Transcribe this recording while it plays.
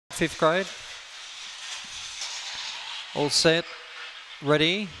5th grade. All set,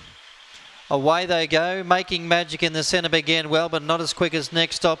 ready. Away they go. Making Magic in the centre began well, but not as quick as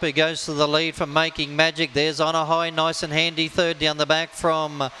Next Stop, who goes to the lead from Making Magic. There's On a High, nice and handy. Third down the back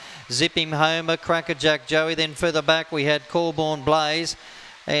from Zip Him Homer, Crackerjack Joey. Then further back we had Corborn Blaze.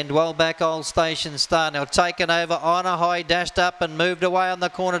 And well back Old Station Star. Now taken over, On a High dashed up and moved away on the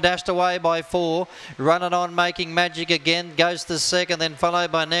corner, dashed away by 4. Running on, Making Magic again, goes to second, then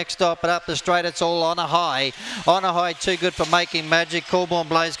followed by Next Stop, but up the straight it's all On a High. On a High too good for Making Magic. Corborn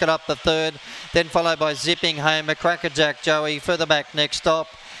Blaze got up the third, then followed by Zipping Homer, Crackerjack Joey, further back Next Stop,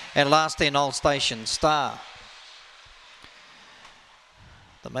 and last in Old Station Star.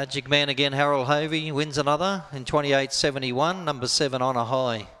 The Magic Man again, Harold Hovey, wins another in 28.71. Number 7, On a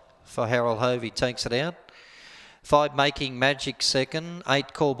High for Harold Hovey, takes it out. 5, Making Magic second.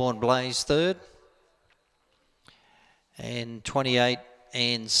 8, Corborn Blaze third. And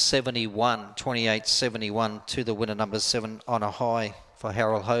 28.71. 28.71 to the winner, number 7, On a High for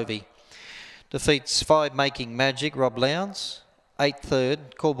Harold Hovey. Defeats 5, Making Magic, Rob Lowndes. 8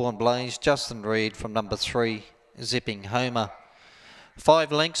 third, Corborn Blaze, Justin Reed from number 3, Zipping Homer.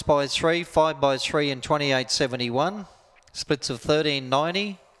 5 lengths by 3, 5 by 3 in 28.71. Splits of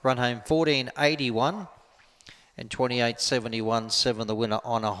 13.90, run home 14.81. And 28.71, 7 the winner,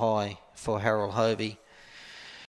 On a High for Harold Hovey.